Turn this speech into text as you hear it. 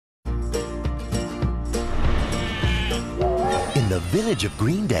the village of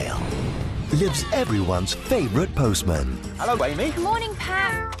Greendale lives everyone's favorite postman. Hello, Amy. Good morning,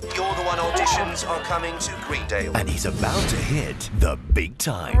 Pat. You're the one auditions are coming to Greendale. And he's about to hit the big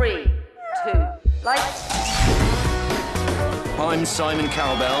time. 3, 2, lights. I'm Simon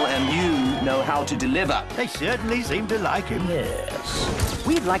Cowbell, and you know how to deliver. They certainly seem to like him. Yes.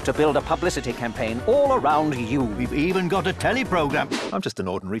 We'd like to build a publicity campaign all around you. We've even got a telly-programme. I'm just an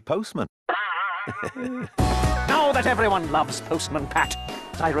ordinary postman. Now that everyone loves Postman Pat,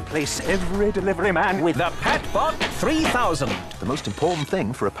 I replace every delivery man with the Patbot 3000. The most important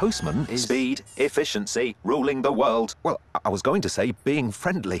thing for a postman is speed, efficiency, ruling the world. Well, I was going to say being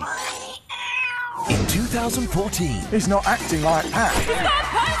friendly. In 2014, He's not acting like Pat.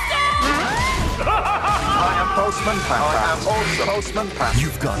 I am Postman Pat. I am also Postman Pat.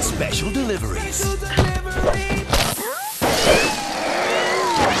 you've got special deliveries.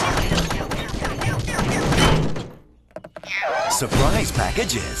 Surprise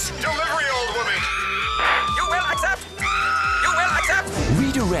packages. Delivery, old woman. You will accept. You will accept.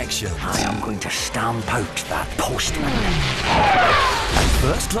 Redirections. I am going to stamp out that postman. And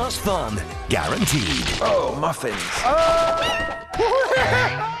first-class fun guaranteed. Oh, muffins.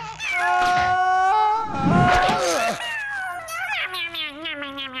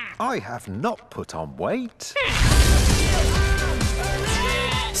 I have not put on weight.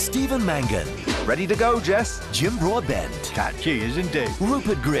 Stephen Mangan, Ready to go, Jess? Jim Broadbent, Catchy, isn't it?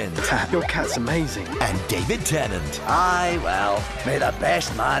 Rupert Grint, Your cat's amazing. and David Tennant Aye, well, may the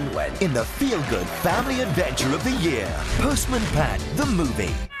best man win. in the feel-good family adventure of the year, Postman Pat, the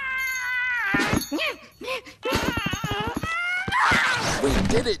movie. We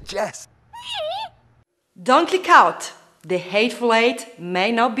did it, Jess. Don't click out. The Hateful Eight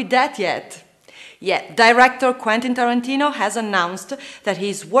may not be dead yet. Yet, director Quentin Tarantino has announced that he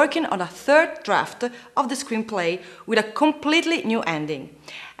is working on a third draft of the screenplay with a completely new ending,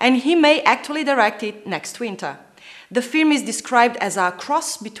 and he may actually direct it next winter. The film is described as a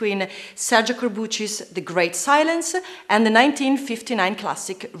cross between Sergio Corbucci's The Great Silence and the 1959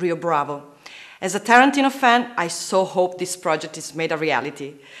 classic Rio Bravo. As a Tarantino fan, I so hope this project is made a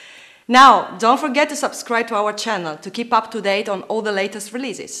reality. Now, don't forget to subscribe to our channel to keep up to date on all the latest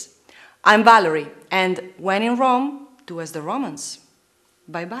releases. I'm Valerie, and when in Rome, do as the Romans.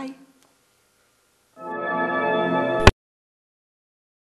 Bye-bye.